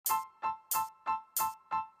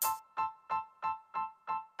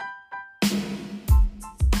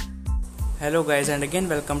Hello guys and again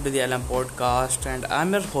welcome to the LM podcast and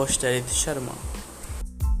I'm your host Harit Sharma.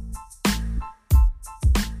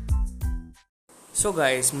 So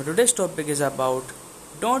guys, my today's topic is about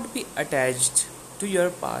don't be attached to your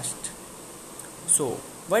past. So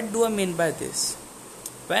what do I mean by this?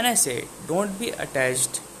 When I say don't be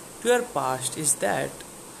attached to your past is that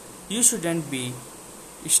you shouldn't be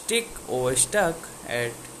stuck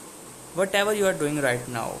at whatever you are doing right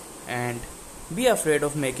now and be afraid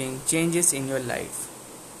of making changes in your life.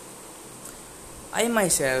 I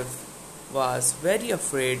myself was very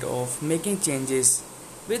afraid of making changes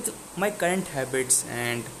with my current habits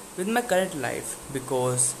and with my current life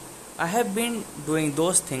because I have been doing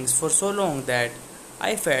those things for so long that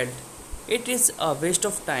I felt it is a waste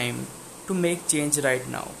of time to make change right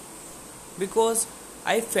now because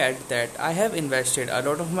I felt that I have invested a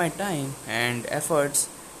lot of my time and efforts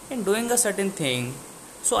in doing a certain thing,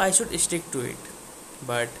 so I should stick to it.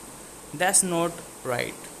 But that's not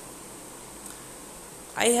right.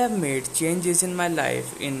 I have made changes in my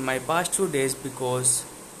life in my past 2 days because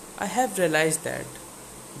I have realized that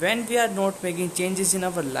when we are not making changes in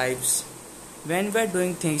our lives, when we are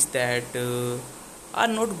doing things that are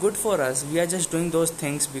not good for us, we are just doing those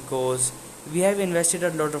things because we have invested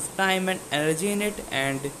a lot of time and energy in it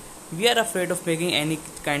and we are afraid of making any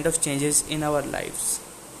kind of changes in our lives.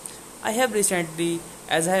 I have recently,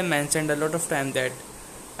 as I have mentioned a lot of time, that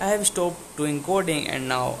I have stopped doing coding and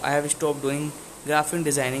now I have stopped doing graphic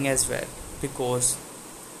designing as well because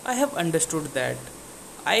I have understood that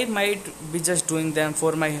I might be just doing them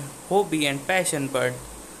for my hobby and passion, but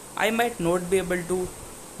I might not be able to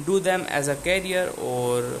do them as a career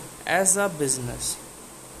or as a business.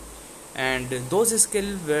 And those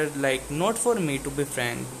skills were like not for me, to be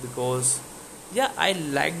frank, because yeah, I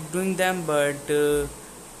liked doing them, but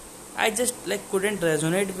I just couldn't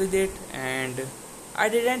resonate with it, and I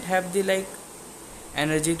didn't have the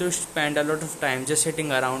energy to spend a lot of time just sitting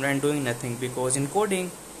around and doing nothing, because in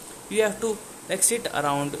coding you have to sit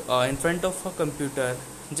around in front of a computer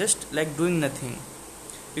just doing nothing,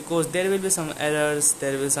 because there will be some errors,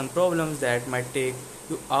 there will be some problems that might take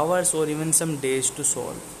you hours or even some days to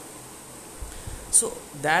solve. So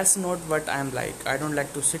that's not what I'm like. I don't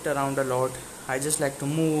like to sit around a lot. I just like to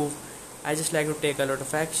move. I just like to take a lot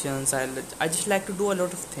of actions. I just like to do a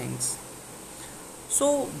lot of things.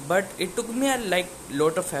 So, but it took me a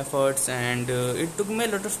lot of efforts and it took me a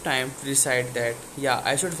lot of time to decide that yeah,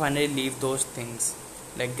 I should finally leave those things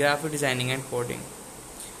like graphic designing and coding,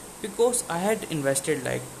 because I had invested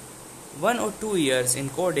 1 or 2 years in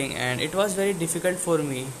coding and it was very difficult for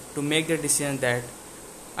me to make the decision that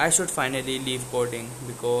I should finally leave coding,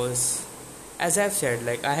 because as I've said,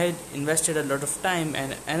 I had invested a lot of time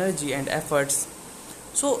and energy and efforts,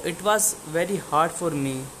 so it was very hard for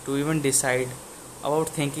me to even decide about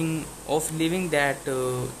thinking of leaving that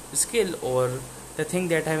skill or the thing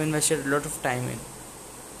that I've invested a lot of time in.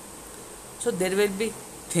 So there will be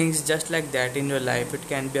things just like that in your life. It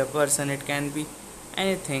can be a person, it can be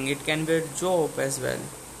anything, it can be a job as well,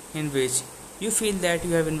 in which you feel that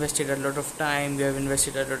you have invested a lot of time, you have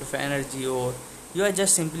invested a lot of energy, or you are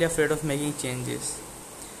just simply afraid of making changes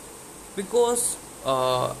because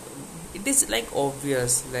it is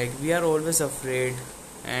obvious, we are always afraid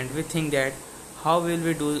and we think that how will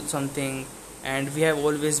we do something, and we have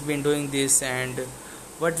always been doing this, and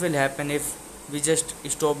what will happen if we just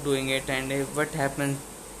stop doing it, and what happens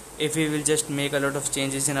if we will just make a lot of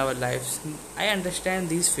changes in our lives. I understand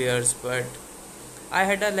these fears, but I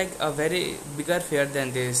had a very bigger fear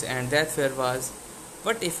than this, and that fear was,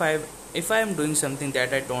 what if I am doing something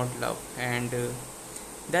that I don't love, and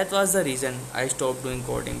that was the reason I stopped doing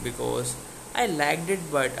coding, because I liked it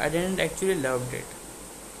but I didn't actually loved it,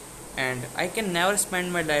 and I can never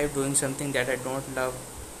spend my life doing something that I don't love.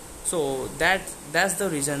 So that's the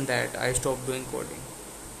reason that I stopped doing coding.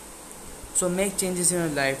 So make changes in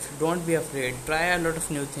your life, don't be afraid, try a lot of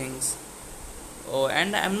new things. Oh,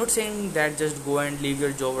 and I'm not saying that just go and leave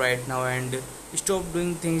your job right now and stop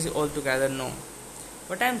doing things altogether. No.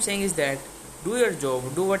 What I'm saying is that do your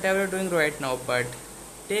job, do whatever you're doing right now, but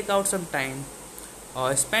take out some time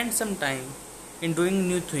or spend some time in doing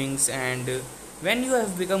new things. And when you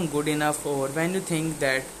have become good enough, or when you think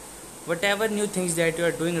that whatever new things that you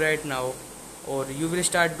are doing right now or you will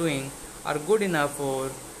start doing are good enough or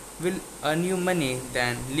will earn you money,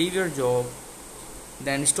 then leave your job,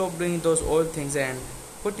 then stop doing those old things and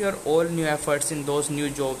put your all new efforts in those new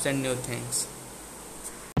jobs and new things.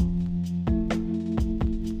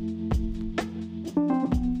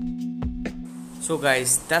 So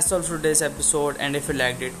guys, that's all for today's episode, and if you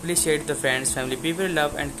liked it, please share it with the friends, family, people you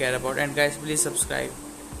love and care about, and guys, please subscribe.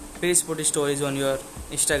 please put stories on your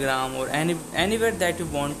Instagram or anywhere that you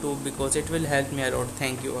want to, because it will help me a lot.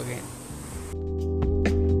 Thank you again.